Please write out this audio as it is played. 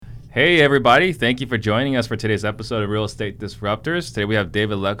Hey everybody, thank you for joining us for today's episode of Real Estate Disruptors. Today we have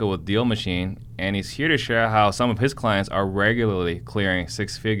David Lecco with Deal Machine, and he's here to share how some of his clients are regularly clearing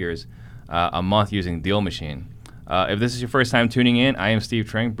six figures a month using Deal Machine. If this is your first time tuning in, I am Steve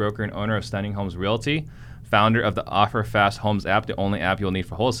Trank, broker and owner of Stunning Homes Realty, founder of the Offer Fast Homes app, the only app you'll need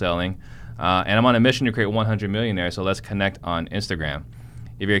for wholesaling, and I'm on a mission to create 100 millionaires, so let's connect on Instagram.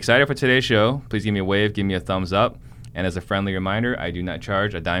 If you're excited for today's show, please give me a wave, give me a thumbs up. And as a friendly reminder, I do not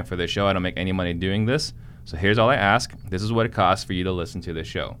charge a dime for this show. I don't make any money doing this. So here's all I ask. This is what it costs for you to listen to this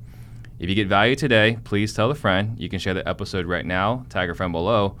show. If you get value today, please tell a friend. You can share the episode right now, tag a friend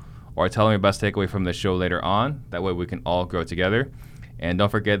below, or tell them your best takeaway from the show later on. That way we can all grow together. And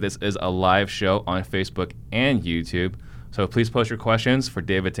don't forget, this is a live show on Facebook and YouTube. So please post your questions for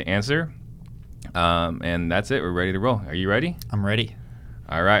David to answer. And that's it. We're ready to roll. Are you ready? I'm ready.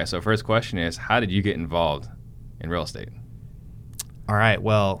 All right. So first question is, how did you get involved in real estate? All right.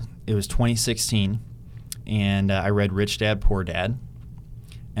 Well, it was 2016, and I read Rich Dad, Poor Dad,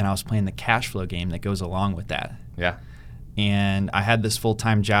 and I was playing the cash flow game that goes along with that. Yeah. And I had this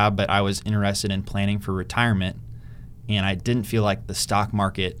full-time job, but I was interested in planning for retirement, and I didn't feel like the stock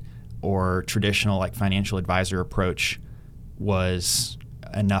market or traditional like financial advisor approach was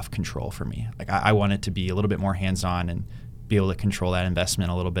enough control for me. Like I wanted to be a little bit more hands-on and be able to control that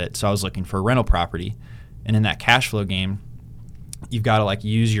investment a little bit. So I was looking for a rental property. And in that cash flow game, you've got to like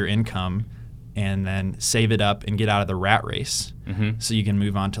use your income and then save it up and get out of the rat race so you can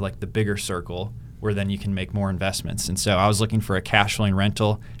move on to like the bigger circle where then you can make more investments. And so I was looking for a cash flowing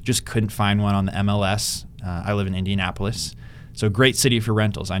rental, just couldn't find one on the MLS. I live in Indianapolis. So great city for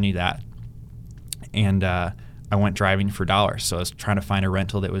rentals. I knew that. And I went driving for dollars. So I was trying to find a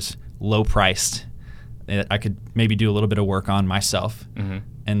rental that was low priced, that I could maybe do a little bit of work on myself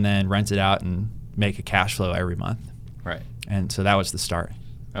and then rent it out and make a cash flow every month. Right. And so that was the start.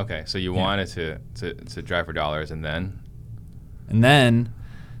 Okay. So you wanted to drive for dollars, and then? And then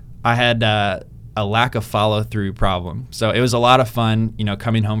I had a lack of follow-through problem. So it was a lot of fun,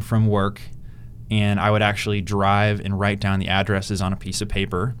 coming home from work, and I would actually drive and write down the addresses on a piece of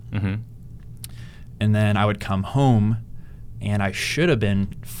paper. And then I would come home, and I should have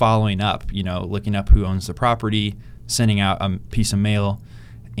been following up, looking up who owns the property, sending out a piece of mail,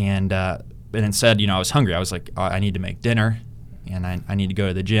 and instead, I was hungry. I was like, I need to make dinner, and I need to go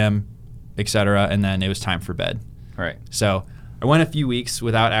to the gym, et cetera. And then it was time for bed. Right. So I went a few weeks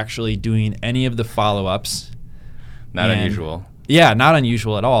without actually doing any of the follow-ups. Not unusual. Yeah, not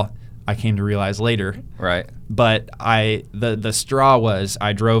unusual at all. I came to realize later. Right. But the straw was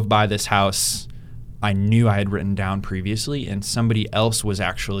I drove by this house I knew I had written down previously, and somebody else was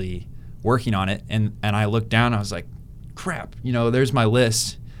actually working on it. And I looked down, I was like, crap, there's my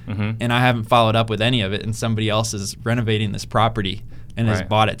list. And I haven't followed up with any of it, and somebody else is renovating this property and has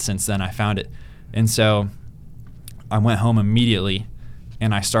bought it since then I found it. And so I went home immediately,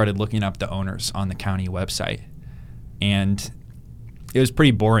 and I started looking up the owners on the county website. And it was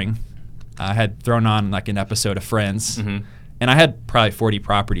pretty boring. I had thrown on like an episode of Friends, and I had probably 40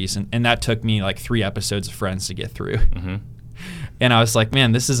 properties, and that took me like 3 episodes of Friends to get through. And I was like,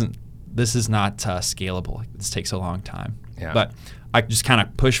 man, this is not scalable. This takes a long time. Yeah. But I just kind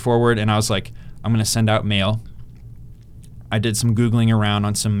of pushed forward, and I was like, I'm going to send out mail. I did some Googling around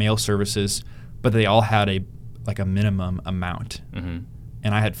on some mail services, but they all had a minimum amount. And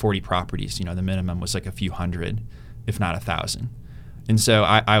I had 40 properties. The minimum was like a few hundred, if not 1,000. And so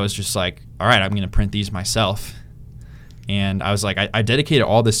I was just like, all right, I'm going to print these myself. And I was like, I dedicated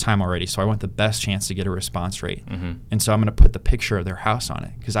all this time already, so I want the best chance to get a response rate. And so I'm going to put the picture of their house on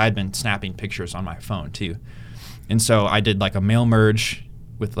it, because I had been snapping pictures on my phone too. And so I did like a mail merge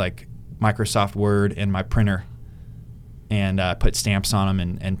with like Microsoft Word and my printer, and put stamps on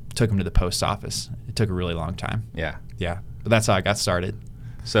them and took them to the post office. It took a really long time. Yeah. Yeah. But that's how I got started.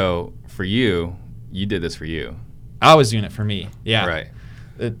 So for you did this for you. I was doing it for me. Yeah. Right.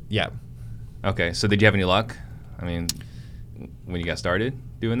 Yeah. Okay. So did you have any luck? I mean, when you got started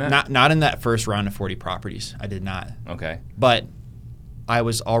doing that? Not in that first round of 40 properties. I did not. Okay. But I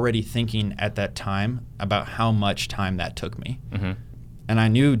was already thinking at that time about how much time that took me. And I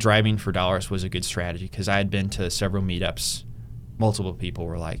knew driving for dollars was a good strategy, because I had been to several meetups. Multiple people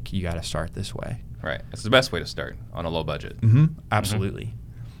were like, you got to start this way. Right. It's the best way to start on a low budget. Absolutely.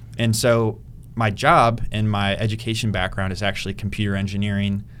 And so my job and my education background is actually computer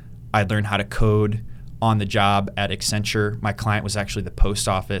engineering. I learned how to code on the job at Accenture. My client was actually the post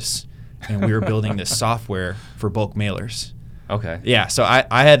office, and we were building this software for bulk mailers. Okay. Yeah, so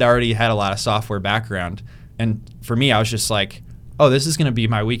I had already had a lot of software background, and for me, I was just like, oh, this is going to be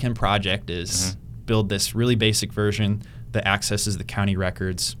my weekend project, is build this really basic version that accesses the county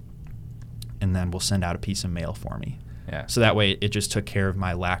records and then we'll send out a piece of mail for me. Yeah. So that way it just took care of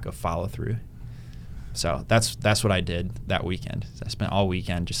my lack of follow through. So that's what I did that weekend. I spent all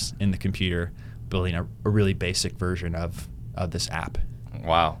weekend just in the computer building a really basic version of this app.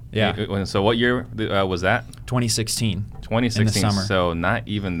 Wow. Yeah. So what year was that? 2016. 2016. In the summer. So not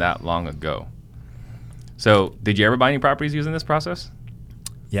even that long ago. So did you ever buy any properties using this process?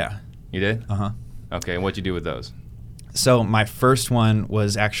 Yeah. You did? Uh-huh. Okay. And what'd you do with those? So my first one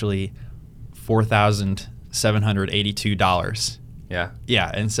was actually $4,782. Yeah.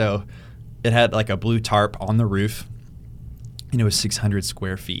 Yeah, and so it had like a blue tarp on the roof, and it was 600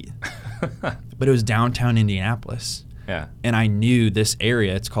 square feet. But it was downtown Indianapolis. Yeah. And I knew this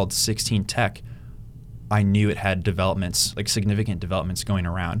area, it's called 16 Tech. I knew it had developments, like significant developments going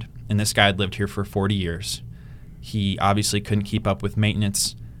around. And this guy had lived here for 40 years. He obviously couldn't keep up with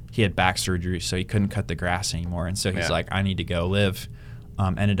maintenance. He had back surgery, so he couldn't cut the grass anymore. And so he's like, I need to go live.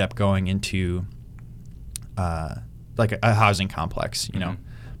 Ended up going into like a housing complex, you know.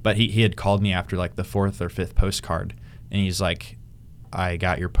 But he had called me after like the 4th or 5th postcard. And he's like, I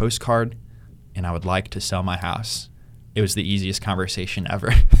got your postcard, and I would like to sell my house. It was the easiest conversation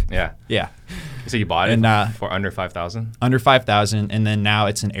ever. Yeah. Yeah. So you bought it for under $5,000? Under $5,000, and then now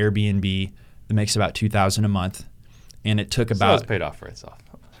it's an Airbnb that makes about $2,000 a month. And it took about it's paid off for itself.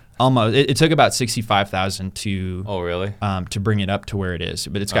 Almost. It took about $65,000 to really? To bring it up to where it is.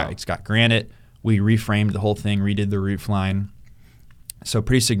 But it's got granite. We reframed the whole thing, redid the roof line. So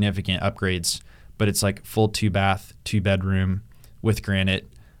pretty significant upgrades. But it's like full 2-bath, 2-bedroom with granite.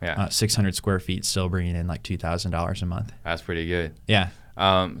 Yeah. 600 square feet, still bringing in like $2,000 a month. That's pretty good. Yeah.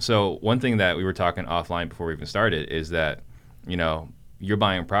 So one thing that we were talking offline before we even started is that, you know, you're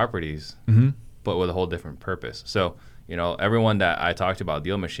buying properties, but with a whole different purpose. So, you know, everyone that I talked about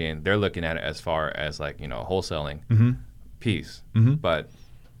Deal Machine, they're looking at it as far as like, you know, wholesaling piece. But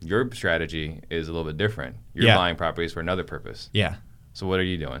your strategy is a little bit different. You're buying properties for another purpose. Yeah. So what are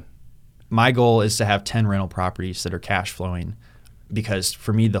you doing? My goal is to have 10 rental properties that are cash flowing, because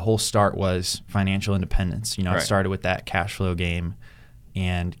for me, the whole start was financial independence. You know, it started with that cash flow game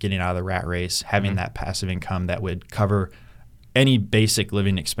and getting out of the rat race, having that passive income that would cover any basic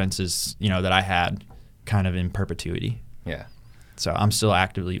living expenses, you know, that I had kind of in perpetuity. Yeah. So I'm still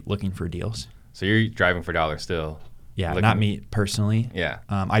actively looking for deals. So you're driving for dollars still? Yeah, not me personally. Yeah.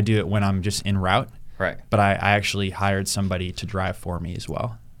 I do it when I'm just en route. Right. But I actually hired somebody to drive for me as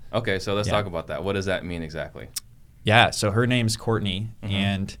well. Okay, so let's talk about that. What does that mean exactly? Yeah, so her name's Courtney,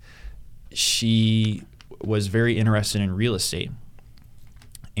 and she was very interested in real estate.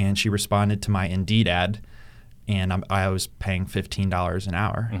 And she responded to my Indeed ad, and I was paying $15 an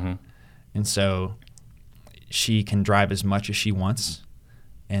hour. And so she can drive as much as she wants.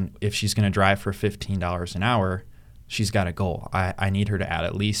 And if she's going to drive for $15 an hour, she's got a goal. I need her to add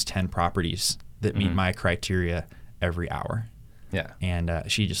at least 10 properties that meet my criteria every hour. Yeah. And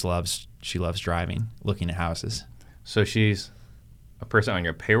she loves driving, looking at houses. So she's a person on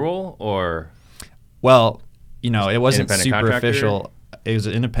your payroll, or? Well, you know, it wasn't super contractor? official. It was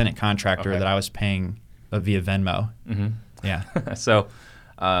an independent contractor that I was paying via Venmo. Yeah. So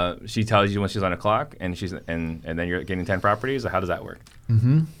she tells you when she's on a clock, and and then you're getting 10 properties. Or how does that work?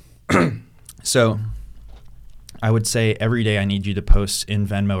 So I would say every day I need you to post in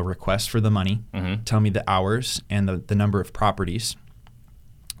Venmo requests for the money, tell me the hours and the number of properties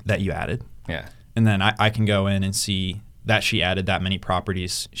that you added. Yeah. And then I can go in and see that she added that many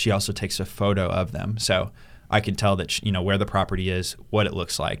properties. She also takes a photo of them. So I can tell that, you know, where the property is, what it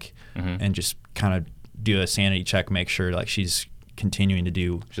looks like, and just kind of do a sanity check, make sure like she's continuing to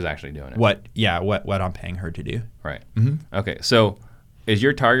do. She's actually doing it. What I'm paying her to do. Right. Okay. So is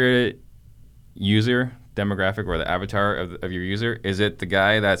your targeted user demographic, or the avatar of your user, is it the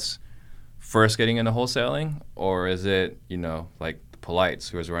guy that's first getting into wholesaling, or is it, you know, like Polites,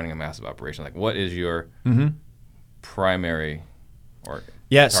 who is running a massive operation? Like, what is your primary or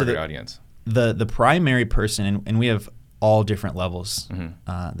target audience? The primary person, and we have all different levels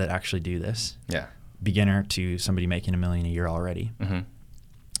that actually do this. Yeah. Beginner to somebody making $1 million a year already.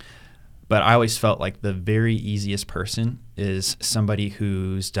 But I always felt like the very easiest person is somebody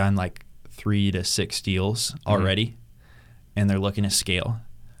who's done like 3 to 6 deals already, and they're looking to scale.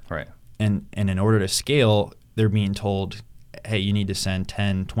 Right. And in order to scale, they're being told, hey, you need to send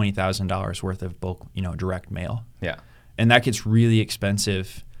 $10,000, $20,000 worth of bulk, you know, direct mail. Yeah. And that gets really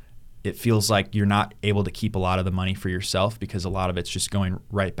expensive. It feels like you're not able to keep a lot of the money for yourself, because a lot of it's just going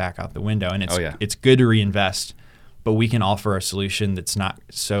right back out the window. And it's good to reinvest, but we can offer a solution that's not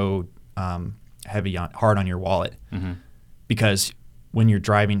so hard on your wallet. Because when you're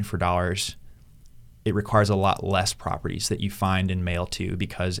driving for dollars, it requires a lot less properties that you find in mail too,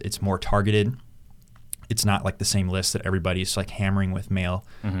 because it's more targeted. It's not like the same list that everybody's like hammering with mail.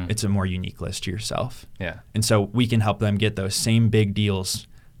 It's a more unique list to yourself. Yeah. And so we can help them get those same big deals,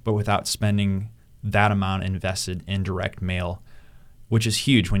 but without spending that amount invested in direct mail, which is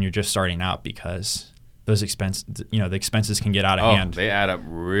huge when you're just starting out, because those the expenses can get out of hand. They add up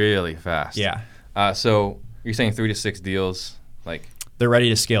really fast. Yeah. So you're saying 3 to 6 deals, like they're ready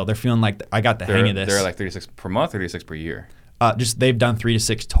to scale. They're feeling like I got the hang of this. They're like 36 per month, 36 per year. Just they've done 3 to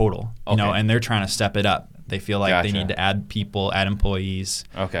 6 total, Okay. and they're trying to step it up. They feel like Gotcha. they need to add people, add employees,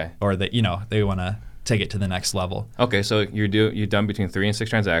 Okay. or that they want to take it to the next level. Okay, so you've done between 3 and 6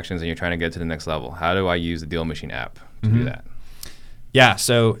 transactions, and you're trying to get to the next level. How do I use the Deal Machine app to do that? Yeah,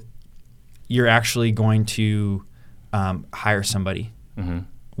 so you're actually going to hire somebody.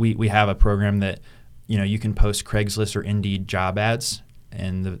 We have a program that you can post Craigslist or Indeed job ads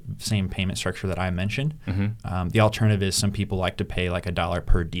in the same payment structure that I mentioned. The alternative is some people like to pay like $1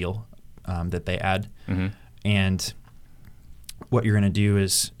 per deal that they add. And what you're going to do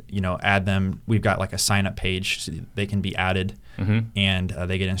is add them. We've got like a sign up page so they can be added, and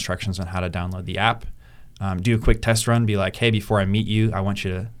they get instructions on how to download the app. Do a quick test run. Be like, hey, before I meet you, I want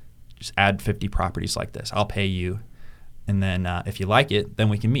you to just add 50 properties like this. I'll pay you, and then if you like it, then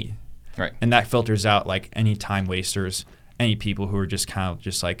we can meet. Right. And that filters out like any time wasters, any people who are just kind of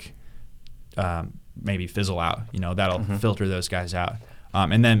just like maybe fizzle out. That'll filter those guys out.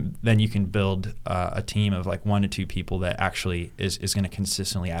 And then you can build a team of like 1 to 2 people that actually is going to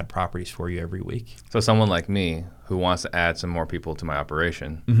consistently add properties for you every week. So someone like me who wants to add some more people to my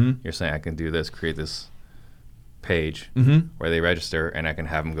operation, you're saying I can do this, create this page where they register, and I can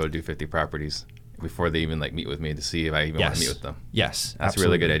have them go do 50 properties before they even like meet with me to see if I even want to meet with them. Yes, that's absolutely. A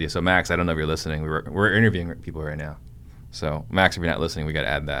really good idea. So Max, I don't know if you're listening. We're interviewing people right now. So Max, if you're not listening, we got to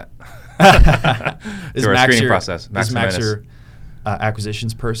add that is to our Max screening process. Is Max your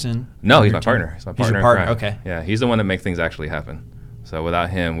acquisitions person? No, he's my partner. He's my partner. He's your partner. Okay. Yeah, he's the one that makes things actually happen. So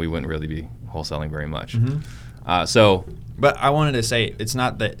without him, we wouldn't really be wholesaling very much. But I wanted to say it's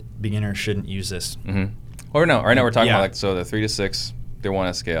not that beginners shouldn't use this. Or no, right now we're talking about like the 3 to 6. They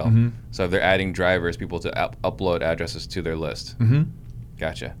want to scale. So if they're adding drivers, people to upload addresses to their list.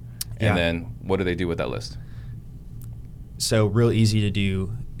 Gotcha. And then what do they do with that list? So real easy to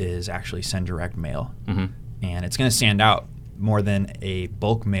do is actually send direct mail. And it's going to stand out more than a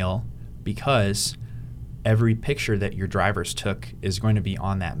bulk mail because every picture that your drivers took is going to be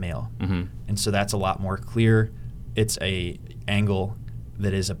on that mail. And so that's a lot more clear. It's a angle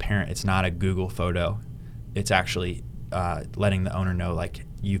that is apparent. It's not a Google photo. It's actually letting the owner know like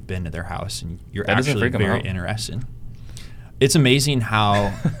you've been to their house and you're actually very interested. It's amazing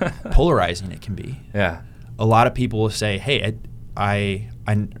how polarizing it can be. Yeah. A lot of people will say, hey, I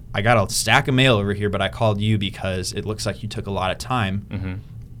got a stack of mail over here, but I called you because it looks like you took a lot of time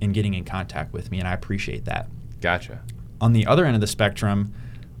in getting in contact with me, and I appreciate that. Gotcha. On the other end of the spectrum,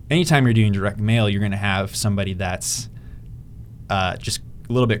 anytime you're doing direct mail, you're going to have somebody that's just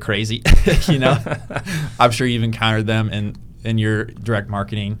a little bit crazy. I'm sure you've encountered them in your direct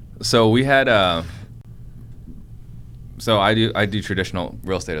marketing. So we had so I do traditional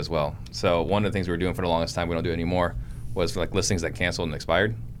real estate as well. So one of the things we were doing for the longest time, we don't do it anymore, was like listings that canceled and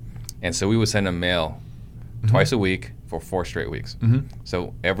expired. And so we would send them mail twice a week for 4 straight weeks.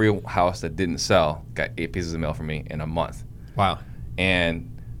 So every house that didn't sell got 8 pieces of mail from me in a month. Wow. And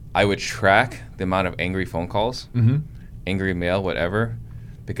I would track the amount of angry phone calls, angry mail, whatever,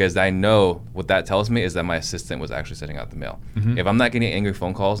 because I know what that tells me is that my assistant was actually sending out the mail. If I'm not getting angry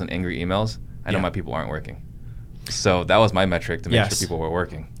phone calls and angry emails, I know my people aren't working. So that was my metric to make sure people were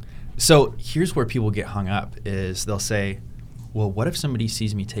working. So here's where people get hung up is they'll say, well, what if somebody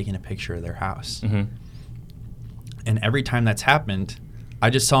sees me taking a picture of their house? And every time that's happened, I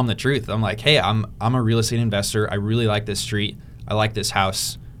just tell them the truth. I'm like, hey, I'm a real estate investor. I really like this street. I like this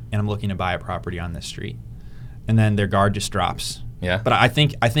house, and I'm looking to buy a property on this street. And then their guard just drops. Yeah. But I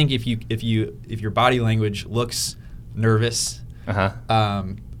think if your body language looks nervous,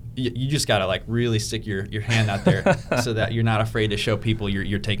 you just gotta like really stick your hand out there so that you're not afraid to show people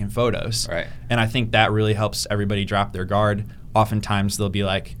you're taking photos. Right. And I think that really helps everybody drop their guard. Oftentimes they'll be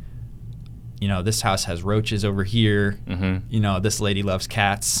like, this house has roaches over here. This lady loves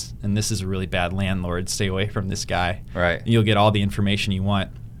cats, and this is a really bad landlord. Stay away from this guy. Right. And you'll get all the information you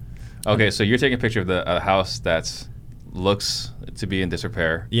want. Okay, so you're taking a picture of the house that looks to be in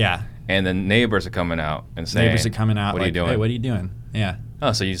disrepair. Yeah. And then neighbors are coming out and saying, what are you doing? Hey, what are you doing? Yeah.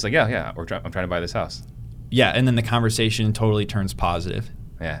 Oh, so you're just like, yeah, I'm trying to buy this house. Yeah, and then the conversation totally turns positive.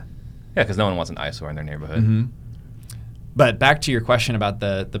 Yeah. Yeah, because no one wants an eyesore in their neighborhood. But back to your question about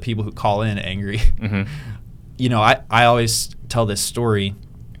the people who call in angry. Mm-hmm. You know, I always tell this story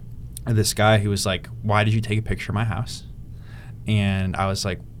of this guy who was like, "Why did you take a picture of my house?" And I was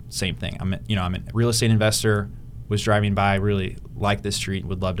like, same thing. I'm a real estate investor, was driving by, really liked this street,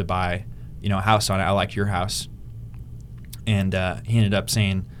 would love to buy, a house on it. I liked your house. And he ended up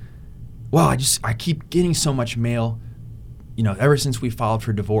saying, "Well, I keep getting so much mail, ever since we filed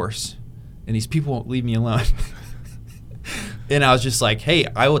for divorce, and these people won't leave me alone." And I was just like, "Hey,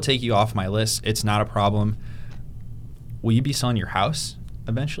 I will take you off my list. It's not a problem. Will you be selling your house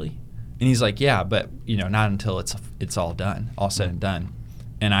eventually?" And he's like, "Yeah, but not until it's all done, all said and done."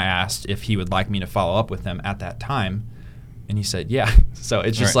 And I asked if he would like me to follow up with them at that time, and he said, "Yeah." So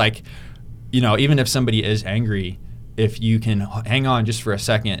it's just like, even if somebody is angry, if you can hang on just for a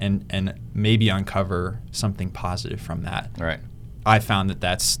second and maybe uncover something positive from that. Right. I found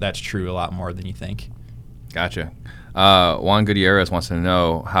that's true a lot more than you think. Gotcha. Juan Gutierrez wants to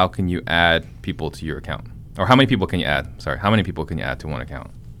know, how can you add people to your account? Or how many people can you add? Sorry, how many people can you add to one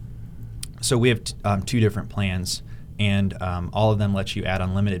account? So we have two different plans, and all of them let you add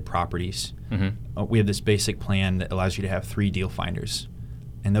unlimited properties. Mm-hmm. We have this basic plan that allows you to have 3 deal finders.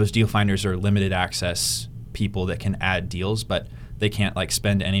 And those deal finders are limited access people that can add deals, but they can't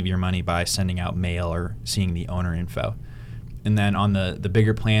spend any of your money by sending out mail or seeing the owner info. And then on the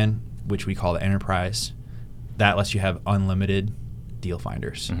bigger plan, which we call the enterprise, that lets you have unlimited deal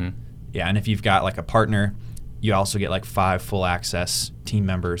finders. Mm-hmm. Yeah, and if you've got a partner, you also get 5 full access team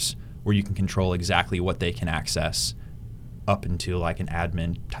members where you can control exactly what they can access up until an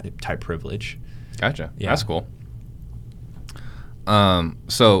admin type privilege. Gotcha. Yeah. That's cool.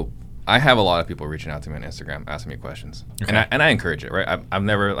 So I have a lot of people reaching out to me on Instagram asking me questions, Okay. and I encourage it. Right, I've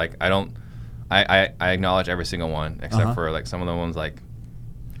never I acknowledge every single one except for some of the ones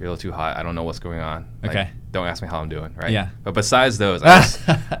you're a little too hot. I don't know what's going on. Okay. Don't ask me how I'm doing. Right. Yeah. But besides those,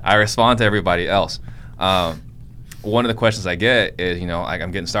 I respond to everybody else. One of the questions I get is,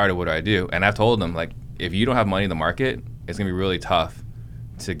 I'm getting started. What do I do? And I've told them if you don't have money in the market, it's gonna be really tough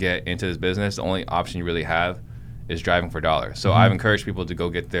to get into this business. The only option you really have is driving for dollars. So I've encouraged people to go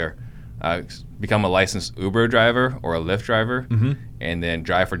get their become a licensed Uber driver or a Lyft driver, and then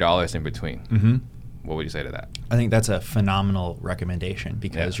drive for dollars in between. Mm-hmm. What would you say to that? I think that's a phenomenal recommendation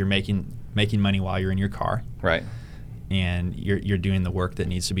because you're making money while you're in your car, Right. and you're doing the work that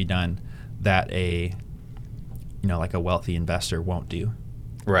needs to be done that a wealthy investor won't do.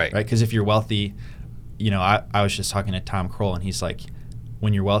 Right. Right? Because if you're wealthy, I was just talking to Tom Kroll, and he's like,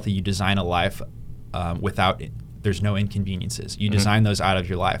 when you're wealthy, you design a life there's no inconveniences. You design those out of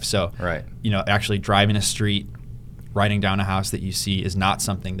your life. So, Right. Actually driving a street, writing down a house that you see is not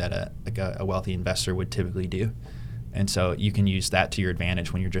something that a wealthy investor would typically do. And so you can use that to your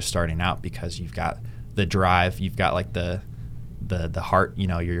advantage when you're just starting out because you've got the drive, you've got the heart,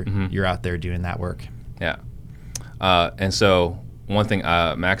 you're out there doing that work. Yeah. And so one thing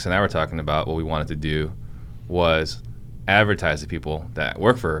Max and I were talking about, what we wanted to do was advertise to people that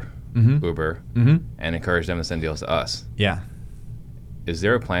work for Uber and encourage them to send deals to us. Yeah. Is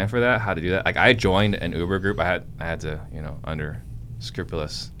there a plan for that? How to do that? I joined an Uber group. I had to, under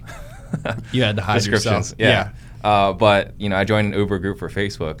scrupulous You had to hide descriptions. yourself. Yeah. But I joined an Uber group for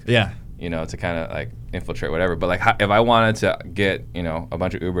Facebook. Yeah. To kind of infiltrate whatever. But if I wanted to get a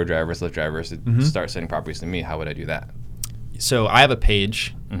bunch of Uber drivers, Lyft drivers to start sending properties to me, how would I do that? So I have a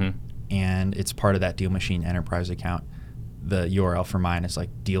page, Mm-hmm. and it's part of that Deal Machine Enterprise account. The URL for mine is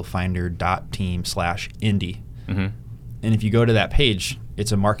dealfinder.team/indie. Mm-hmm. And if you go to that page,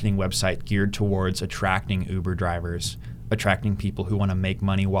 it's a marketing website geared towards attracting Uber drivers, attracting people who want to make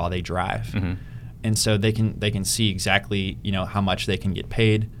money while they drive. Mm-hmm. And so they can see exactly, how much they can get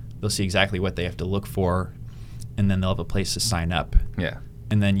paid. They'll see exactly what they have to look for, and then they'll have a place to sign up. Yeah.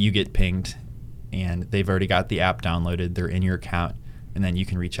 And then you get pinged, and they've already got the app downloaded. They're in your account, and then you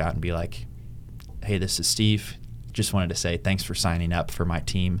can reach out and be like, "Hey, this is Steve. Just wanted to say thanks for signing up for my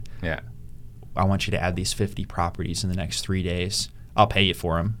team. Yeah. I want you to add these 50 properties in the next 3 days. I'll pay you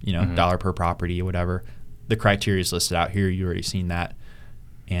for them, $1 per property or whatever. The criteria is listed out here. You already seen that.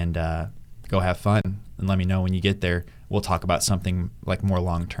 And go have fun and let me know when you get there. We'll talk about something more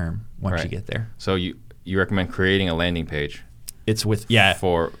long term once you get there." So you recommend creating a landing page? It's with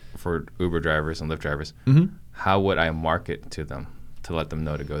for Uber drivers and Lyft drivers. Mm-hmm. How would I market to them to let them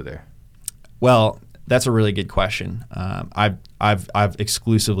know to go there? Well, that's a really good question. I've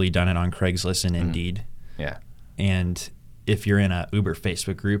exclusively done it on Craigslist and Indeed. Yeah. And if you're in a Uber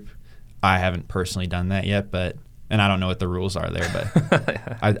Facebook group, I haven't personally done that yet, and I don't know what the rules are there,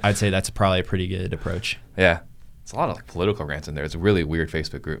 but I'd say that's probably a pretty good approach. Yeah. It's a lot of political rants in there. It's a really weird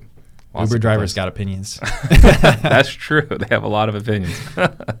Facebook group. Uber drivers got opinions. That's true. They have a lot of opinions.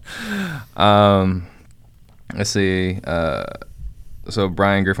 Let's see. So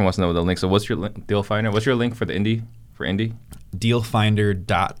Brian Griffin wants to know the link. So what's your Deal Finder? What's your link for the Indy? For Indy?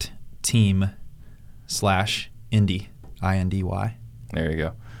 Dealfinder.team/Indy. INDY. There you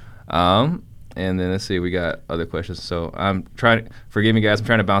go. And then let's see. We got other questions. So I'm trying. Forgive me, guys. I'm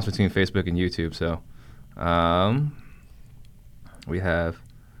trying to bounce between Facebook and YouTube. So we have.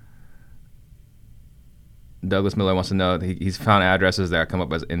 Douglas Miller wants to know he's found addresses that come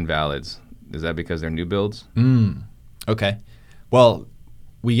up as invalids. Is that because they're new builds? Okay. Well,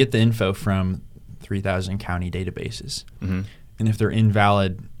 we get the info from 3,000 county databases. Mm-hmm. And if they're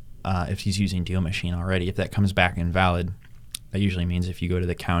invalid, if he's using Deal Machine already, if that comes back invalid, that usually means if you go to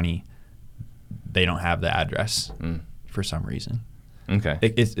the county, they don't have the address for some reason. Okay.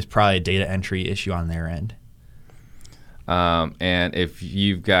 It's probably a data entry issue on their end. And if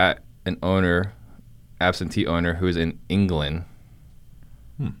you've got an absentee owner who's in England,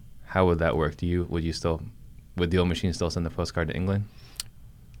 how would that work? Would Deal Machine still send the postcard to England?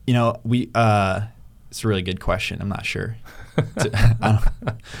 It's a really good question. I'm not sure.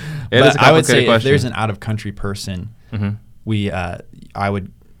 I would say if there's an out-of-country person, I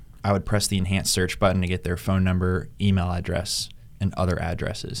would press the enhanced search button to get their phone number, email address, and other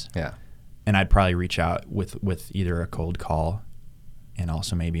addresses. Yeah. And I'd probably reach out with either a cold call and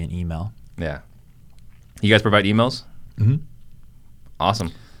also maybe an email. Yeah. You guys provide emails? Mm-hmm.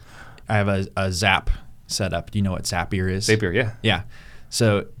 Awesome. I have a Zap set up. Do you know what Zapier is? Zapier, yeah. Yeah.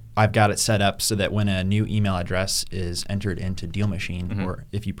 So I've got it set up so that when a new email address is entered into Deal Machine, or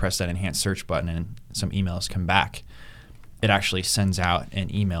if you press that enhanced search button and some emails come back, it actually sends out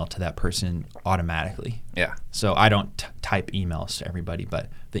an email to that person automatically. Yeah. So I don't type emails to everybody, but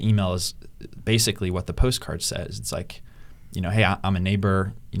the email is basically what the postcard says. It's like, hey, I'm a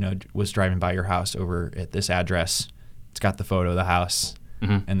neighbor, was driving by your house over at this address. It's got the photo of the house.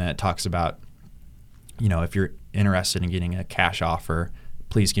 And then it talks about, if you're interested in getting a cash offer,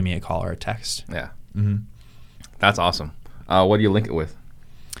 please give me a call or a text. Yeah. That's awesome. What do you link it with?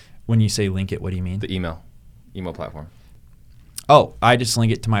 When you say link it, what do you mean? The email platform. Oh, I just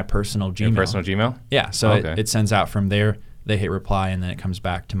link it to my personal Gmail. Your personal Gmail? Yeah. So it sends out from there. They hit reply, and then it comes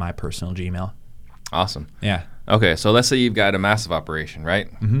back to my personal Gmail. Awesome. Yeah. Okay, so let's say you've got a massive operation,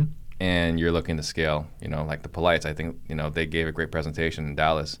 right? Mm-hmm. And you're looking to scale, like the Polites. I think, they gave a great presentation in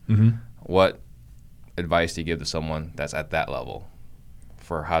Dallas. Mm-hmm. What advice do you give to someone that's at that level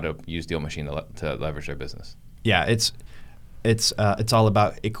for how to use Deal Machine to leverage their business? Yeah, it's all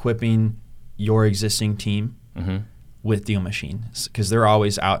about equipping your existing team with Deal Machine, because they're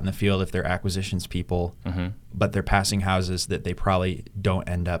always out in the field if they're acquisitions people, but they're passing houses that they probably don't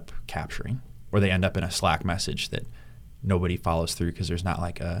end up capturing, or they end up in a Slack message that nobody follows through because there's not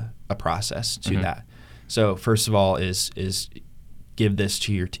like a process to that. So first of all is give this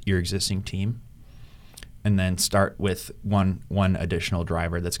to your existing team, and then start with one additional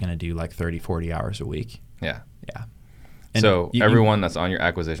driver that's going to do like 30, 40 hours a week. Yeah. Yeah. And so everyone that's on your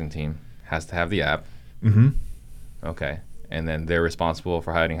acquisition team has to have the app. Mm-hmm. Okay. And then they're responsible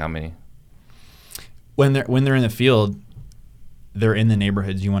for hiding how many? When they're in the field, they're in the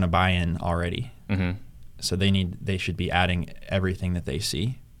neighborhoods you want to buy in already. Mm-hmm. So they should be adding everything that they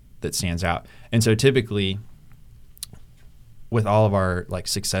see that stands out. And so typically, with all of our like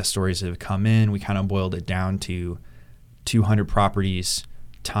success stories that have come in, we kind of boiled it down to 200 properties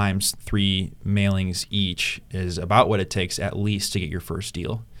times 3 mailings each is about what it takes at least to get your first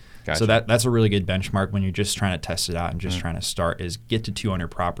deal. Gotcha. So that's a really good benchmark when you're just trying to test it out and just trying to start, is get to 200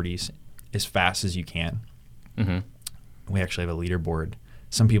 properties as fast as you can. Mm-hmm. We actually have a leaderboard.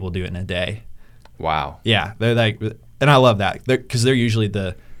 Some people do it in a day. Wow. Yeah, they're like, and I love that because they're usually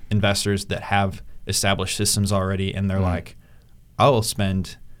the investors that have established systems already, and they're like, I will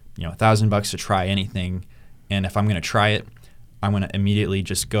spend $1,000 to try anything, and if I'm going to try it, I'm going to immediately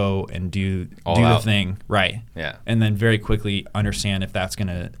just go and do the thing right. Yeah. And then very quickly understand if that's going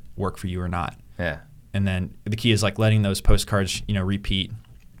to work for you or not. Yeah. And then the key is like letting those postcards repeat,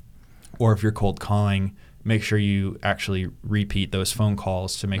 or if you're cold calling, make sure you actually repeat those phone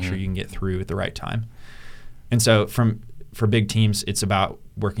calls to make sure you can get through at the right time. And so for big teams, it's about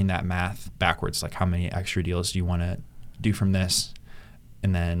working that math backwards, like how many extra deals do you want to do from this,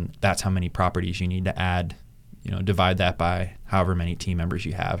 and then that's how many properties you need to add. Divide that by however many team members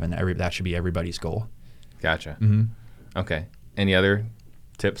you have, and that should be everybody's goal. Gotcha. Mm-hmm. Okay. Any other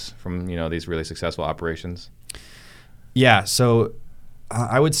tips from these really successful operations? Yeah. So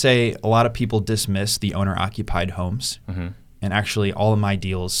I would say a lot of people dismiss the owner-occupied homes, and actually all of my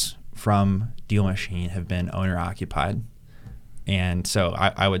deals from Deal Machine have been owner-occupied. And so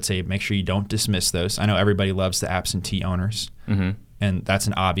I would say make sure you don't dismiss those. I know everybody loves the absentee owners, and that's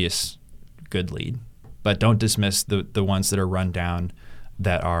an obvious good lead. But don't dismiss the ones that are run down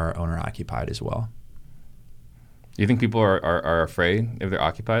that are owner-occupied as well. You think people are afraid if they're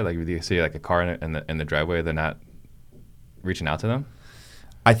occupied? Like if you see like a car in the driveway, they're not reaching out to them?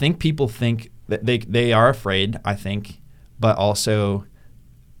 I think people think that they are afraid, I think, but also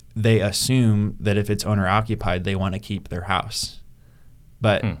they assume that if it's owner-occupied, they want to keep their house.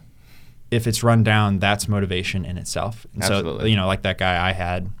 But if it's run down, that's motivation in itself. And Absolutely. so, like that guy I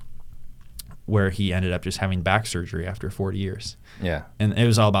had where he ended up just having back surgery after 40 years. Yeah. And it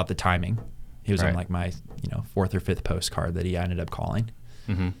was all about the timing. He was Right. on like my, fourth or fifth postcard that he ended up calling.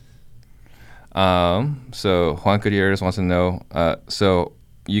 So Juan Gutierrez wants to know, so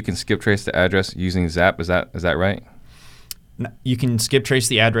you can skip trace the address using Zap. Is that right? You can skip trace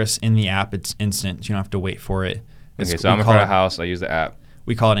the address in the app. It's instant. You don't have to wait for it. Okay, so I'm in front of a house. I use the app.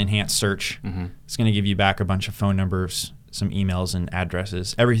 We call it enhanced search. It's going to give you back a bunch of phone numbers, some emails and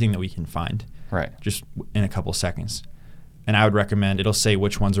addresses, everything that we can find. Right. Just in a couple seconds. And I would recommend, it'll say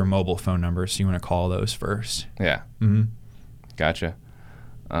which ones are mobile phone numbers, so you want to call those first. Yeah. Gotcha.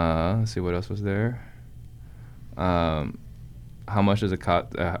 Let's see what else was there. How much does it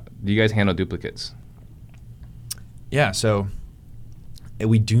cost? Do you guys handle duplicates? Yeah, so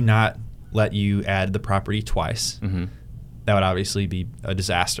we do not let you add the property twice. That would obviously be a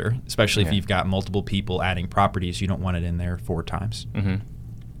disaster, especially if you've got multiple people adding properties. You don't want it in there 4 times.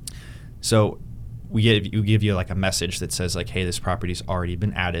 So we give you like a message that says like, hey, this property's already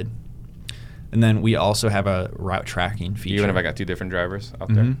been added. And then we also have a route tracking feature. Even if I got 2 different drivers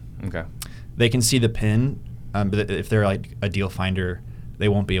out there? Okay. They can see the PIN, but if they're like a deal finder, they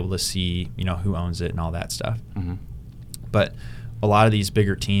won't be able to see, who owns it and all that stuff. But a lot of these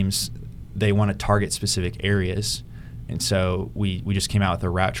bigger teams, they want to target specific areas. And so we just came out with a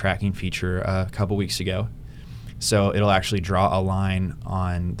route tracking feature a couple weeks ago. So it'll actually draw a line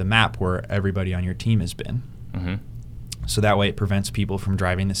on the map where everybody on your team has been. So that way it prevents people from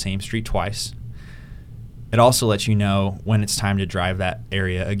driving the same street twice. It also lets you know when it's time to drive that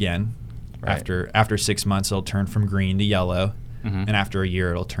area again. Right. After 6 months, it'll turn from green to yellow. And after a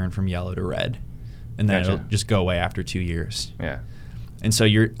year, it'll turn from yellow to red. And then Gotcha. it'll just go away after 2 years. Yeah. And so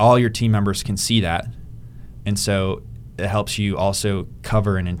all your team members can see that. And so it helps you also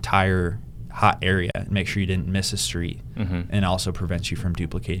cover an entire hot area and make sure you didn't miss a street, and also prevents you from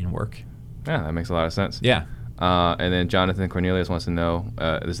duplicating work. Yeah, that makes a lot of sense. Yeah. And then Jonathan Cornelius wants to know,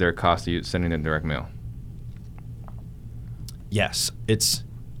 is there a cost to you sending in direct mail? Yes. It's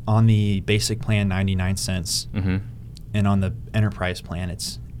on the basic plan, 99 cents. And on the enterprise plan,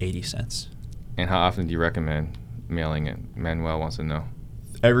 it's 80 cents. And how often do you recommend mailing it? Manuel wants to know.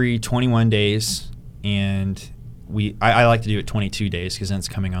 Every 21 days, and I like to do it 22 days because then it's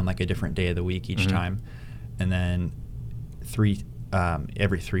coming on like a different day of the week each time, and then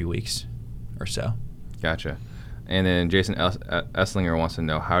every 3 weeks or so. Gotcha. And then Jason Esslinger wants to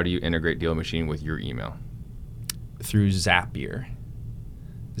know, how do you integrate Deal Machine with your email? Through Zapier,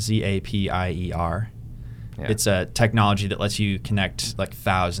 Zapier. Yeah. It's a technology that lets you connect like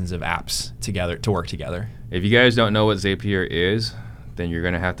thousands of apps together to work together. If you guys don't know what Zapier is, then you're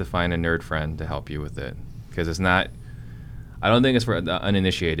going to have to find a nerd friend to help you with it. Because it's not, I don't think it's for the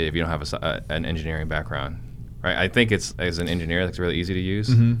uninitiated if you don't have an engineering background, right? I think it's, as an engineer, it's really easy to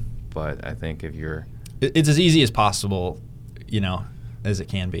use. But I think if you're... It's as easy as possible, as it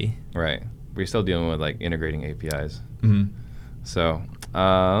can be. Right. We're still dealing with like integrating APIs. So,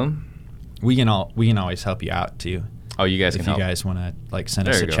 we can always help you out too. oh, you guys can help. If you guys want to like send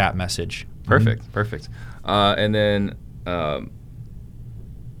us a chat message. Perfect. And then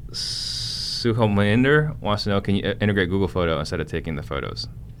Suhominder wants to know, can you integrate Google Photo instead of taking the photos?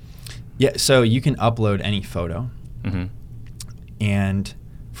 Yeah, so you can upload any photo. And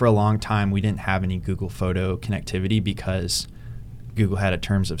for a long time, we didn't have any Google Photo connectivity because Google had a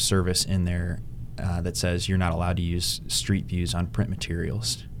terms of service in there that says you're not allowed to use street views on print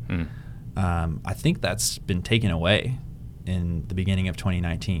materials. I think that's been taken away in the beginning of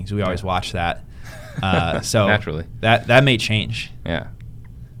 2019 because we always watch that. So naturally, that may change. Yeah.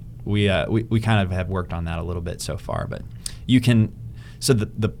 We kind of have worked on that a little bit so far, but you can. So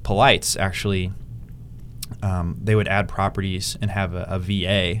the Polites actually, they would add properties and have a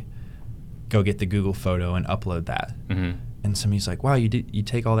VA go get the Google Photo and upload that. And somebody's like, "Wow, you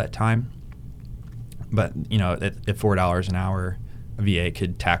take all that time?" But at $4 an hour, a VA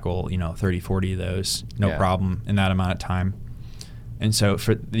could tackle 30, 40 of those, no problem in that amount of time. And so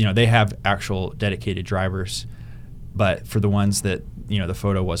for they have actual dedicated drivers, but for the ones that the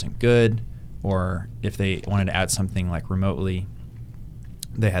photo wasn't good or if they wanted to add something like remotely,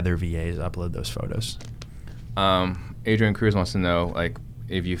 they had their VAs upload those photos. Adrian Cruz wants to know, like,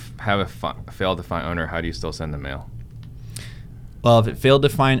 if you have a failed to find owner, how do you still send the mail? Well, if it failed to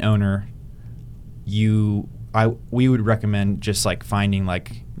find owner, we would recommend just like finding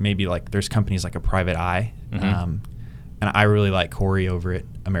like maybe like there's companies like a Private Eye, and I really like Corey over at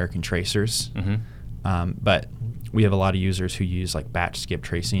American Tracers, but we have a lot of users who use like batch skip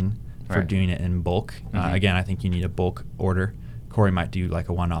tracing for doing it in bulk. Again, I think you need a bulk order. Corey might do like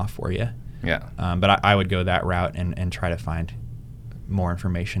a one-off for you. Yeah. But I would go that route and try to find more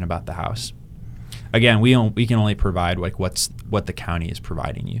information about the house. Again, we can only provide like what the county is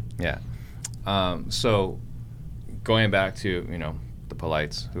providing you. Yeah. So going back to, the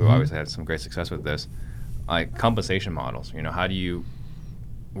Polites, who obviously had some great success with this, like compensation models, how do you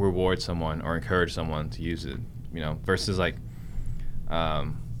reward someone or encourage someone to use it, versus like,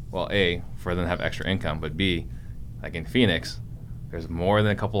 A, for them to have extra income, but B, like in Phoenix, there's more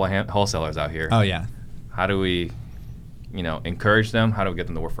than a couple of wholesalers out here. Oh, yeah. How do we, encourage them? How do we get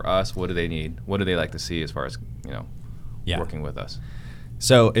them to work for us? What do they need? What do they like to see as far as, working with us?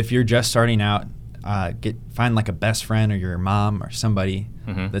 So if you're just starting out, find like a best friend or your mom or somebody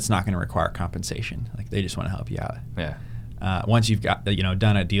that's not going to require compensation. Like they just want to help you out. Yeah. Once you've got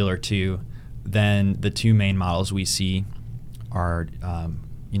done a deal or two, then the two main models we see are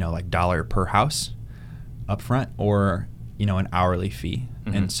like dollar per house up front or an hourly fee.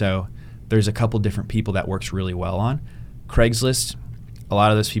 And so there's a couple different people that works really well on. Craigslist, a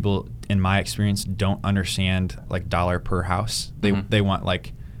lot of those people, in my experience, don't understand like dollar per house. They want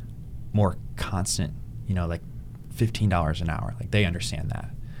like more constant, like $15 an hour. Like they understand that.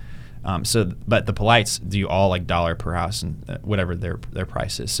 But the Polites do all like dollar per house and whatever their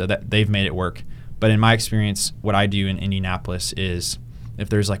price is. So that they've made it work. But in my experience, what I do in Indianapolis is if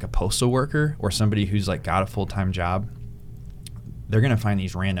there's like a postal worker or somebody who's like got a full-time job, they're going to find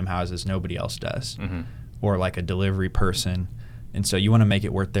these random houses nobody else does, or like a delivery person. And so you want to make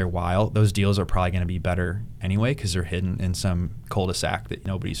it worth their while. Those deals are probably going to be better anyway because they're hidden in some cul-de-sac that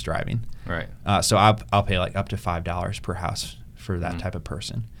nobody's driving. Right. So I'll pay like up to $5 per house for that type of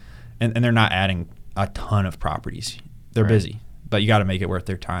person. And they're not adding a ton of properties. They're busy, but you got to make it worth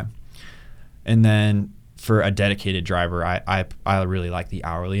their time. And then for a dedicated driver, I really like the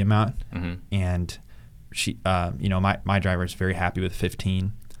hourly amount. And she, my driver is very happy with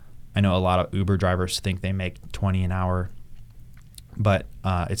 15. I know a lot of Uber drivers think they make 20 an hour, but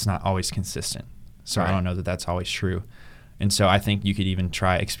it's not always consistent. So I don't know that that's always true. And so I think you could even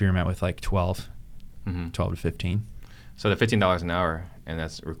experiment with like 12 to 15. So the $15 an hour, and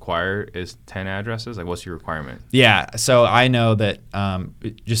that's required, is 10 addresses? Like what's your requirement? Yeah. So I know that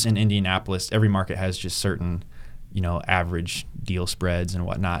just in Indianapolis, every market has just certain, average deal spreads and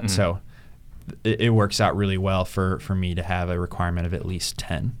whatnot. And so it works out really well for me to have a requirement of at least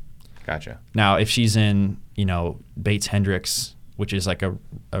 10. Gotcha. Now, if she's in, Bates Hendricks, which is like a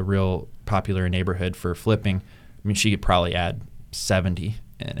real popular neighborhood for flipping, I mean, she could probably add 70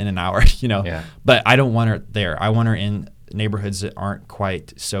 in an hour, Yeah. But I don't want her there. I want her in neighborhoods that aren't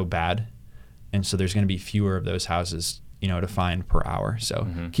quite so bad. And so there's going to be fewer of those houses, to find per hour. So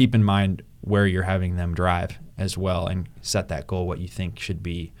keep in mind where you're having them drive as well and set that goal, what you think should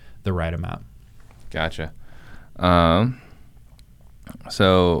be the right amount. Gotcha.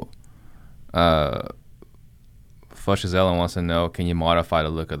 Fushazella wants to know, can you modify the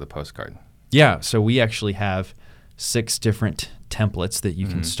look of the postcard? Yeah, so we actually have 6 different templates that you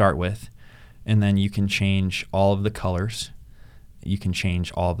can start with, and then you can change all of the colors. You can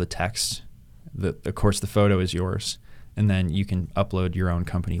change all of the text. Of course, the photo is yours, and then you can upload your own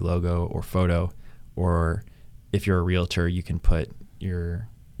company logo or photo, or if you're a realtor, you can put your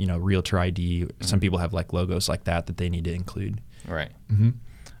realtor ID. Some people have like logos like that they need to include. Right.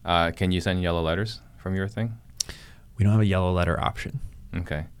 Can you send yellow letters from your thing? We don't have a yellow letter option.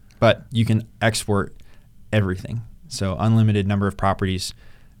 Okay. But you can export everything. So unlimited number of properties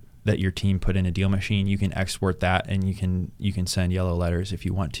that your team put in a deal machine, you can export that, and you can send yellow letters if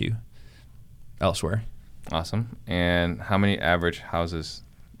you want to elsewhere. Awesome. And how many average houses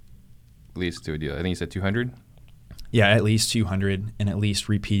leads to a deal? I think you said 200? Yeah, at least 200, and at least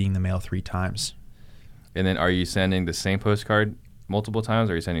repeating the mail 3 times. And then are you sending the same postcard multiple times,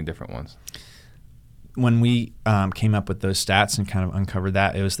 or are you sending different ones? When we came up with those stats and kind of uncovered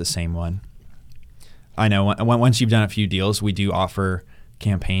that, it was the same one. I know once you've done a few deals, we do offer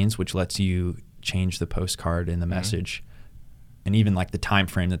campaigns, which lets you change the postcard and the message and even like the time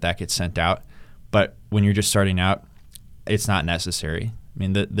frame that gets sent out. But when you're just starting out, it's not necessary. I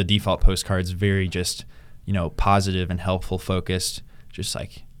mean, the default postcard's very just, positive and helpful focused, just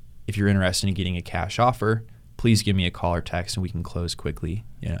like if you're interested in getting a cash offer, please give me a call or text and we can close quickly,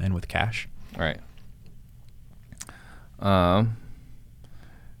 and with cash. All right.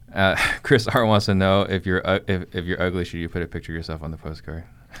 Chris R wants to know if you're ugly, should you put a picture of yourself on the postcard?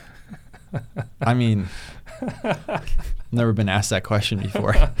 I mean, never been asked that question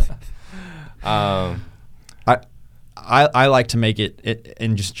before. I like to make it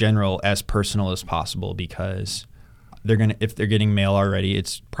in just general as personal as possible, because if they're getting mail already,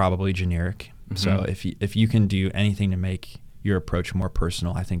 it's probably generic. Mm-hmm. So if you can do anything to make your approach more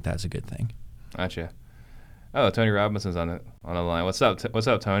personal, I think that's a good thing. Gotcha. Oh, Tony Robinson's on the line. What's up? What's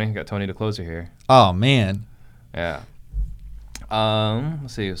up, Tony? Got Tony the closer here. Oh man. Yeah.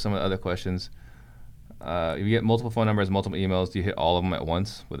 Let's see some of the other questions. If you get multiple phone numbers, multiple emails, do you hit all of them at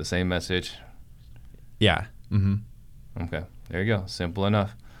once with the same message? Yeah. Mm-hmm. Okay. There you go. Simple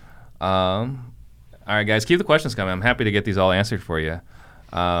enough. All right, guys, keep the questions coming. I'm happy to get these all answered for you.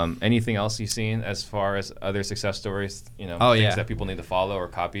 Anything else you've seen as far as other success stories? Things that people need to follow or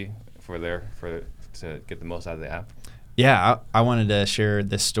copy to get the most out of the app? Yeah, I wanted to share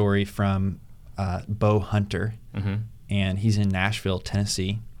this story from Bo Hunter, mm-hmm. and he's in Nashville,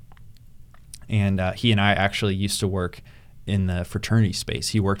 Tennessee. And he and I actually used to work in the fraternity space.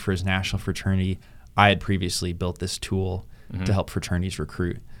 He worked for his national fraternity. I had previously built this tool mm-hmm. to help fraternities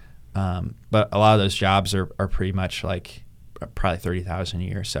recruit. But a lot of those jobs are pretty much like probably $30,000 a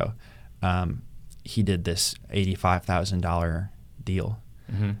year. So he did this $85,000 deal.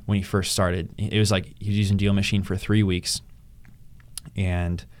 Mm-hmm. When he first started. It was like he was using Deal Machine for 3 weeks,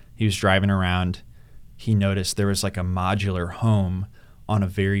 and he was driving around. He noticed there was like a modular home on a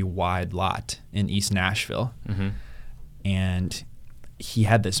very wide lot in East Nashville. Mm-hmm. And he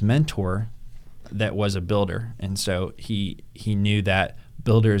had this mentor that was a builder, and so he knew that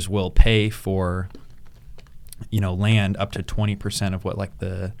builders will pay for land up to 20% of what like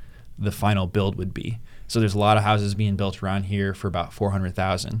the final build would be. So there's a lot of houses being built around here for about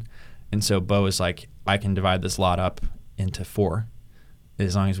 $400,000, and so Bo is like, I can divide this lot up into 4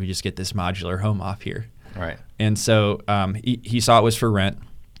 as long as we just get this modular home off here. Right. And so he saw it was for rent.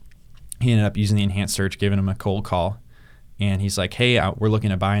 He ended up using the enhanced search, giving him a cold call, and he's like, hey, we're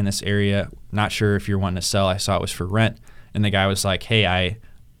looking to buy in this area. Not sure if you're wanting to sell. I saw it was for rent. And the guy was like, hey,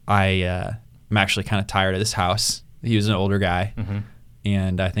 I'm actually kind of tired of this house. He was an older guy. Mm-hmm.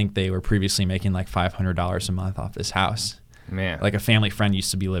 And I think they were previously making like $500 a month off this house. Man. Like a family friend used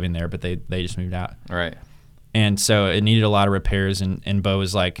to be living there, but they just moved out. Right. And so it needed a lot of repairs, and Bo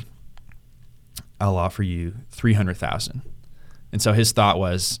was like, I'll offer you $300,000. And so his thought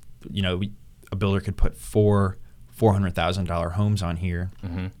was, a builder could put 4 $400,000 homes on here.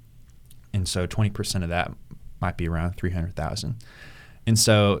 Mm-hmm. And so 20% of that might be around $300,000. And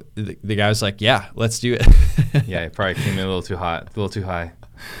so the guy was like, yeah, let's do it. Yeah, it probably came in a little too high.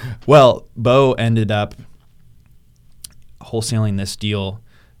 Well, Bo ended up wholesaling this deal,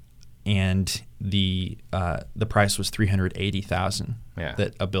 and the price was $380,000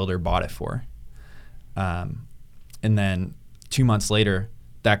 that a builder bought it for. And then 2 months later,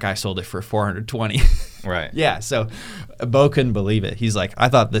 that guy sold it for $420,000. Right. Yeah. So Bo couldn't believe it. He's like, I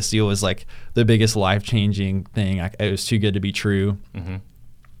thought this deal was like the biggest life-changing thing. It was too good to be true. Mm-hmm.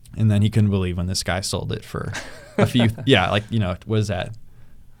 And then he couldn't believe when this guy sold it for a few. Yeah. Like, what is that?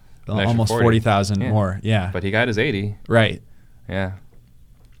 Almost 40,000 more. Yeah. But he got his 80. Right. Yeah.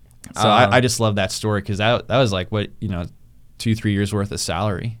 So I just love that story, because that was like 2-3 years worth of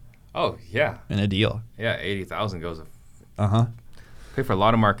salary. Oh yeah. In a deal. Yeah, 80,000 goes. Pay for a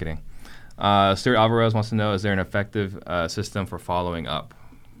lot of marketing. Stuart Alvarez wants to know: is there an effective system for following up,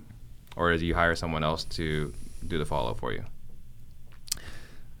 or do you hire someone else to do the follow for you?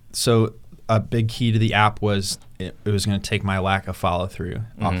 So a big key to the app was it was going to take my lack of follow through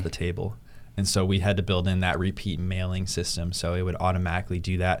off the table. And so we had to build in that repeat mailing system, so it would automatically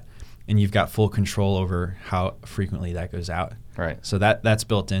do that. And you've got full control over how frequently that goes out. Right. So that's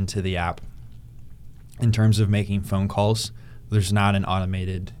built into the app. In terms of making phone calls, there's not an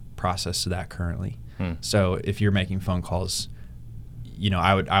automated process to that currently. So if you're making phone calls,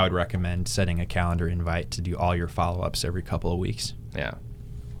 I would recommend setting a calendar invite to do all your follow-ups every couple of weeks. Yeah.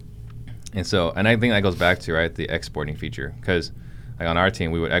 And I think that goes back to the exporting feature, because like on our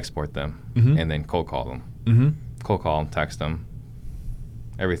team we would export them and then cold call them. Mm-hmm. Cold call them, text them,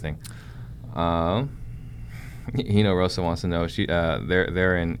 everything. Rosa wants to know,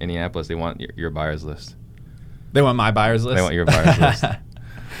 they're in Indianapolis. They want your buyers list. They want my buyers list? They want your buyers list.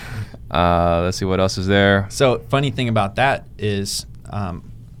 Let's see, what else is there? So funny thing about that is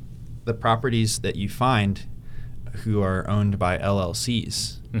the properties that you find who are owned by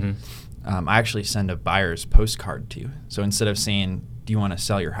LLCs, I actually send a buyer's postcard to. So instead of saying, do do you want to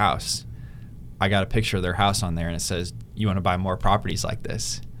sell your house? I got a picture of their house on there, and it says, you want to buy more properties like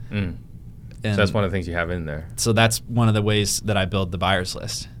this. Mm. And So that's one of the things you have in there. so that's one of the ways that I build the buyer's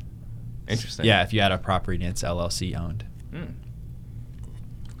list. Interesting. Yeah, if you add a property and it's LLC owned. Mm.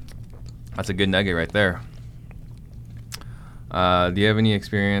 That's a good nugget right there. Do you have any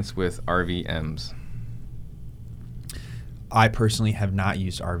experience with RVMs? I personally have not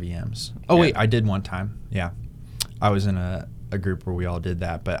used RVMs. Oh, Yeah. wait, I did one time. Yeah. I was in a group where we all did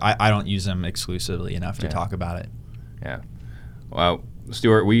that, but I don't use them exclusively enough to Yeah. talk about it. Yeah. Well,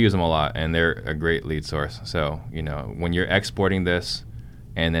 Stuart, we use them a lot, and they're a great lead source. So, when you're exporting this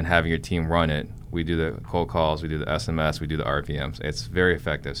and then having your team run it, we do the cold calls, we do the SMS, we do the RVMs. It's very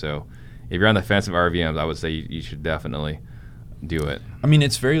effective. So if you're on the fence of RVMs, I would say you should definitely do it. I mean,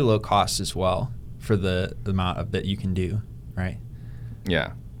 it's very low cost as well for the amount of that you can do, right?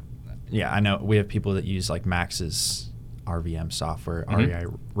 Yeah. Yeah, I know we have people that use like Max's RVM software, Mhm. REI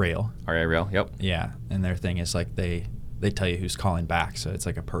Rail. REI Rail, yep. Yeah, and their thing is like they tell you who's calling back, so it's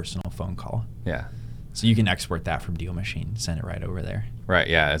like a personal phone call. Yeah. So you can export that from Deal Machine, send it right over there. Right,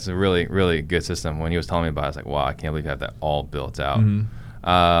 yeah. It's a really, really good system. When he was telling me about it, I was like, wow, I can't believe you have that all built out.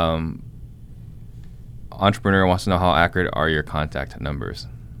 Mhm. Entrepreneur wants to know how accurate are your contact numbers?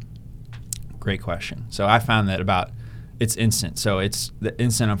 Great question. So I found that it's instant. So the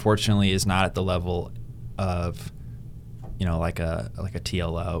instant, unfortunately, is not at the level of, like a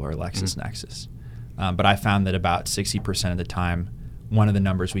TLO or LexisNexis. But I found that about 60% of the time, one of the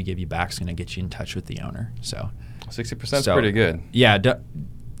numbers we give you back is going to get you in touch with the owner. So 60% is So- pretty good. yeah,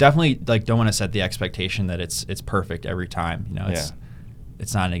 definitely don't want to set the expectation that it's perfect every time.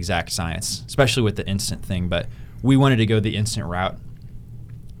 It's not an exact science, especially with the instant thing. But we wanted to go the instant route,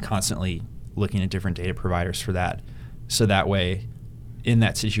 constantly looking at different data providers for that. So that way, in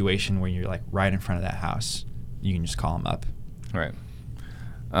that situation where you're like right in front of that house, you can just call them up. Right.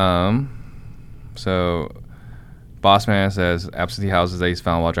 So Bossman says absentee houses that he's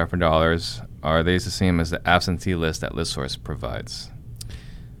found while driving for dollars, are they the same as the absentee list that ListSource provides?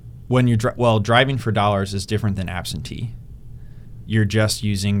 When you're driving for dollars is different than absentee. You're just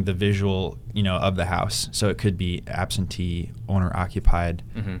using the visual, of the house. So it could be absentee, owner occupied,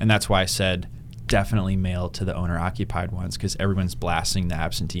 Mhm. and that's why I said definitely mail to the owner occupied ones because everyone's blasting the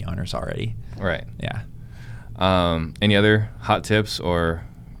absentee owners already. Right. Yeah. Any other hot tips or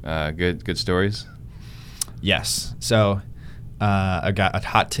good stories? Yes. So I got a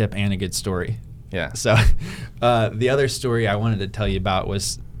hot tip and a good story. Yeah. So the other story I wanted to tell you about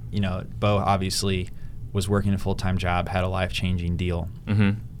was, Bo obviously was working a full-time job, had a life-changing deal.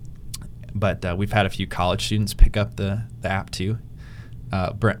 Mm-hmm. But we've had a few college students pick up the app too.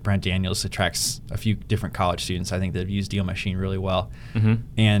 Brent Daniels attracts a few different college students, I think, that have used Deal Machine really well. Mm-hmm.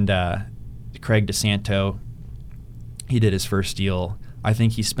 And Craig DeSanto, he did his first deal. I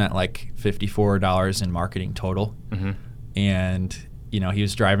think he spent like $54 in marketing total. Mm-hmm. And, he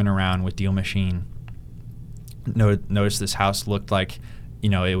was driving around with Deal Machine. Noticed this house looked like,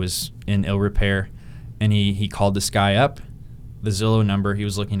 it was in ill repair. And he called this guy up. The Zillow number he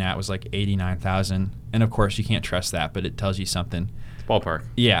was looking at was like $89,000. And of course, you can't trust that, but it tells you something. Ballpark.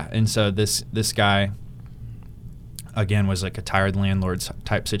 Yeah. And so this guy, again, was like a tired landlord's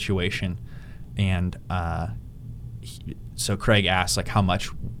type situation. And so Craig asked, like, how much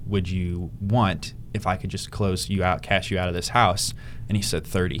would you want if I could just cash you out of this house? And he said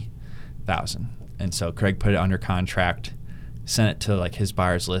 $30,000. And so Craig put it under contract, sent it to like his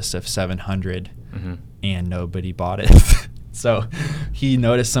buyer's list of 700, Mm-hmm. and nobody bought it. So he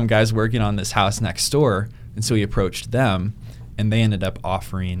noticed some guys working on this house next door, and so he approached them, and they ended up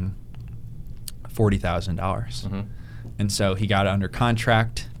offering $40,000. Mm-hmm. And so he got it under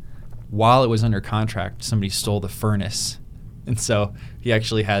contract. While it was under contract, somebody stole the furnace, and so he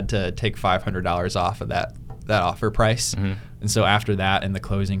actually had to take $500 off of that offer price. Mm-hmm. And so after that and the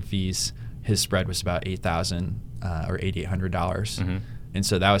closing fees, his spread was about $8,000 or $8,800. Mm-hmm. And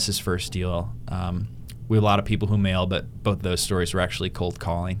so that was his first deal. We have a lot of people who mail, but both of those stories were actually cold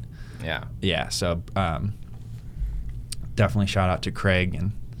calling. Yeah. Yeah, so definitely shout out to Craig,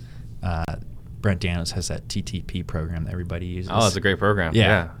 and Brent Daniels has that TTP program that everybody uses. Oh, it's a great program.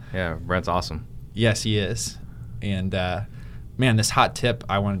 Yeah. Yeah. Brent's awesome. Yes, he is. And man, this hot tip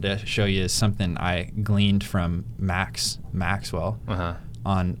I wanted to show you is something I gleaned from Maxwell Uh-huh.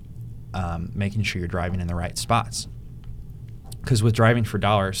 on making sure you're driving in the right spots. Because with driving for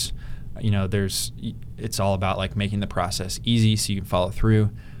dollars, it's all about like making the process easy so you can follow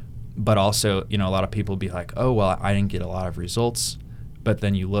through. But also, a lot of people be like, oh, well, I didn't get a lot of results. But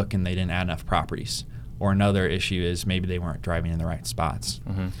then you look and they didn't add enough properties. Or another issue is maybe they weren't driving in the right spots.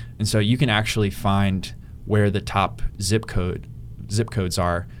 Mm-hmm. And so you can actually find where the top zip code zip codes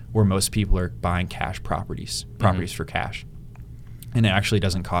are where most people are buying cash properties for cash. And it actually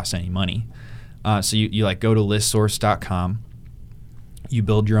doesn't cost any money. So you like go to listsource.com, you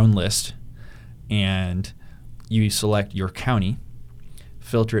build your own list, and you select your county,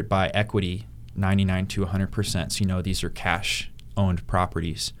 filter it by equity, 99 to 100%. So you know these are cash-owned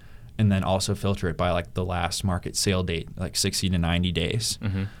properties. And then also filter it by like the last market sale date, like 60 to 90 days.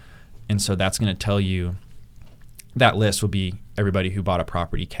 Mm-hmm. And so that's going to tell you, that list will be everybody who bought a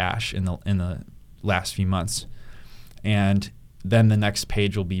property cash in the last few months. And then the next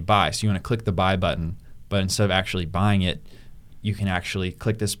page will be buy. So you want to click the buy button, but instead of actually buying it, you can actually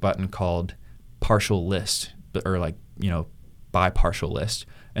click this button called partial list, or like, buy partial list.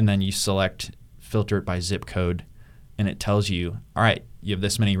 And then you filter it by zip code, and it tells you, all right, you have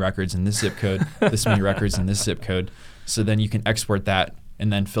this many records in this zip code, this many records in this zip code. So then you can export that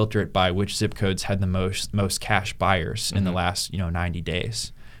and then filter it by which zip codes had the most cash buyers in the last 90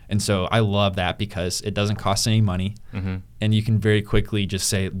 days. And so I love that because it doesn't cost any money, and you can very quickly just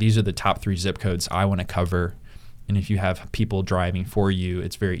say, these are the top 3 zip codes I want to cover. And if you have people driving for you,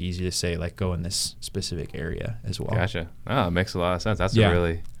 it's very easy to say, like, go in this specific area as well. Gotcha. Oh, it makes a lot of sense. That's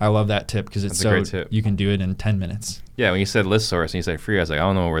I love that tip because it's a great tip. You can do it in 10 minutes. Yeah, when you said list source and you said free, I was like, I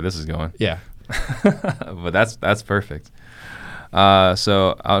don't know where this is going. Yeah. But that's perfect.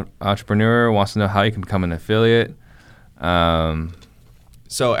 So entrepreneur wants to know how you can become an affiliate.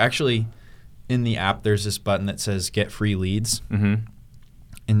 So actually, in the app, there's this button that says get free leads. Mm-hmm.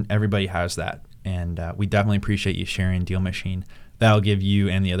 And everybody has that. And we definitely appreciate you sharing Deal Machine. That'll give you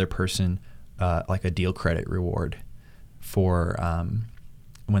and the other person like a deal credit reward for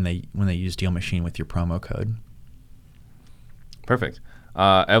when they use Deal Machine with your promo code. Perfect.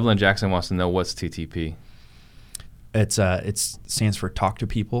 Evelyn Jackson wants to know what's TTP. It stands for Talk to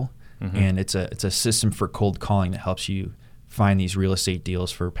People, and it's a system for cold calling that helps you find these real estate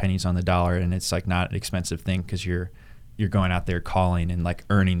deals for pennies on the dollar, and it's like not an expensive thing because you're going out there calling and like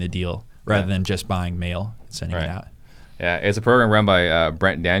earning the deal rather than just buying mail and sending it out. Yeah, it's a program run by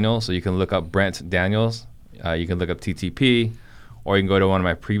Brent Daniels, so you can look up Brent Daniels. You can look up TTP, or you can go to one of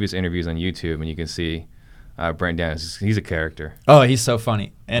my previous interviews on YouTube and you can see Brent Daniels. He's a character. Oh, he's so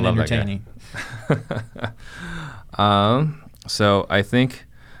funny and entertaining. So I think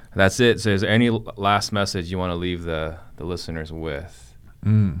that's it. So is there any last message you want to leave the listeners with?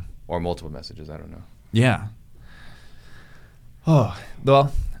 Or multiple messages? I don't know. Yeah. Oh,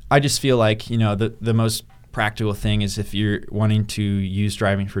 well, I just feel like, the most practical thing is if you're wanting to use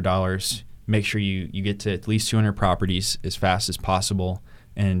Driving for Dollars, make sure you get to at least 200 properties as fast as possible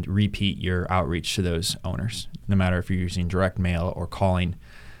and repeat your outreach to those owners, no matter if you're using direct mail or calling.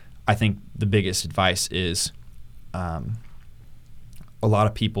 I think the biggest advice is a lot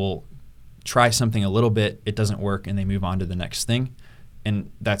of people try something a little bit, it doesn't work, and they move on to the next thing.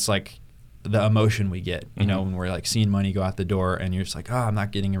 And that's like the emotion we get, when we're like seeing money go out the door and you're just like, I'm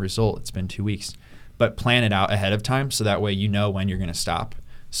not getting a result. It's been 2 weeks. But plan it out ahead of time so that way you know when you're going to stop.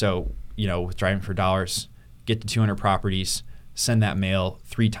 So, with Driving for Dollars, get to 200 properties, send that mail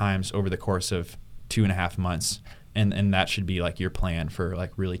 3 times over the course of 2.5 months. And that should be like your plan for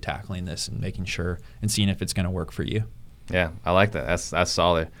like really tackling this and making sure and seeing if it's going to work for you. Yeah, I like that. That's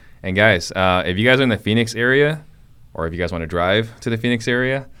solid. And guys, if you guys are in the Phoenix area, or if you guys want to drive to the Phoenix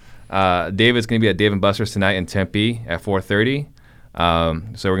area, David's going to be at Dave & Buster's tonight in Tempe at 4:30.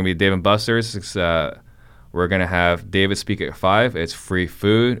 So we're going to be at Dave & Buster's. We're going to have David speak at 5. It's free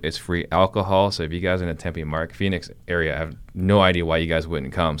food. It's free alcohol. So if you guys are in the Tempe, Phoenix area, I have no idea why you guys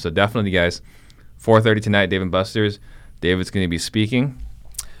wouldn't come. So definitely, guys, 4:30 tonight, Dave & Buster's. David's going to be speaking.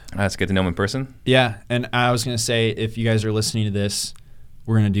 Let's get to know him in person. Yeah, and I was going to say, if you guys are listening to this,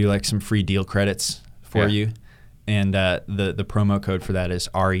 we're going to do like some free deal credits for you. And the promo code for that is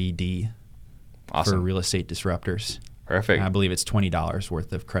RED. Awesome. For Real Estate Disruptors. Perfect. And I believe it's $20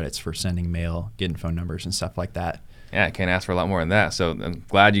 worth of credits for sending mail, getting phone numbers, and stuff like that. Yeah, I can't ask for a lot more than that. So I'm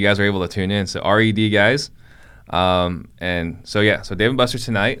glad you guys are able to tune in. So RED, guys. And so Dave & Buster's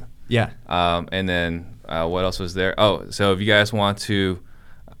tonight. Yeah. And then what else was there? Oh, so if you guys want to,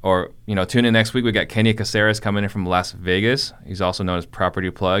 or tune in next week, we got Kenny Caceres coming in from Las Vegas. He's also known as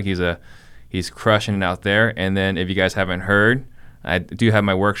Property Plug. He's crushing it out there. And then if you guys haven't heard, I do have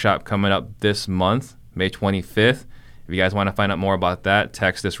my workshop coming up this month, May 25th. If you guys want to find out more about that,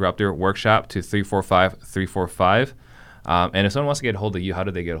 text Disruptor Workshop to 345-345. And if someone wants to get a hold of you, how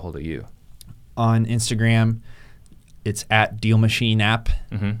do they get a hold of you? On Instagram, it's at Deal Machine App.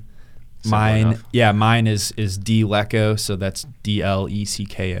 Mm-hmm. Mine is DLecko, so that's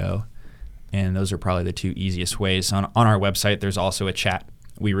DLECKO. And those are probably the 2 easiest ways. On our website, there's also a chat.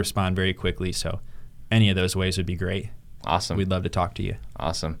 We respond very quickly, so any of those ways would be great. Awesome. We'd love to talk to you.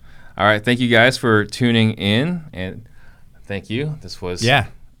 Awesome. All right. Thank you guys for tuning in, and thank you. This was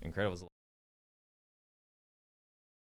incredible.